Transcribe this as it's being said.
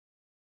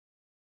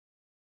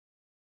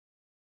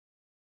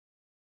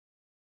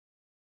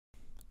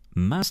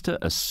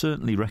Mazda are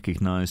certainly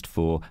recognised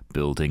for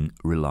building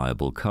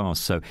reliable cars.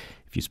 So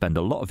if you spend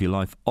a lot of your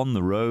life on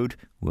the road,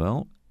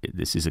 well,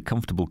 this is a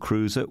comfortable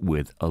cruiser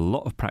with a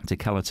lot of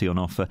practicality on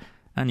offer,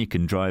 and you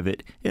can drive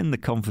it in the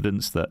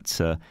confidence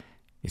that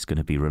it's going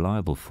to be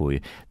reliable for you.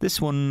 This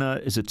one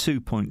is a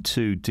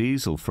 2.2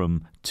 diesel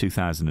from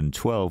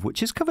 2012, which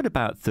has covered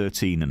about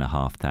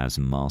 13,500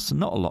 miles, so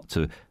not a lot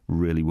to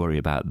really worry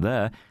about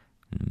there.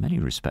 In many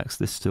respects,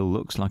 this still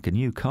looks like a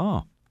new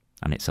car.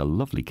 And it's a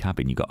lovely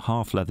cabin. You've got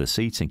half leather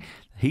seating,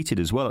 heated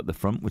as well at the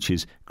front, which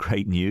is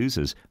great news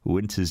as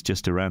winter's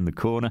just around the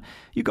corner.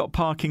 You've got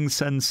parking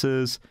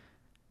sensors,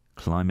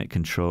 climate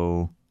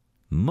control,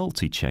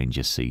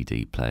 multichanger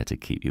CD player to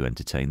keep you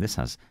entertained. This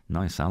has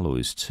nice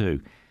alloys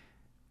too.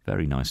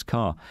 Very nice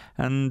car.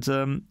 And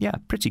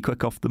pretty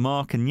quick off the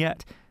mark, and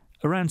yet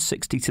around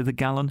 60 to the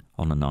gallon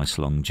on a nice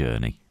long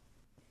journey.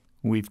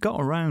 We've got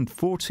around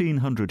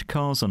 1,400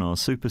 cars on our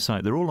super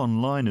site. They're all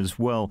online as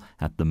well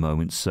at the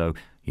moment, so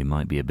you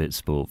might be a bit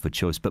spoilt for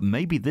choice. But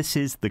maybe this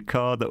is the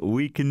car that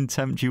we can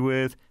tempt you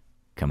with.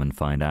 Come and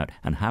find out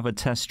and have a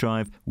test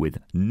drive with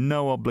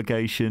no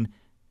obligation.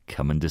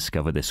 Come and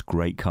discover this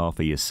great car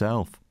for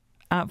yourself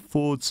at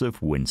Fords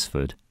of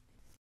Winsford.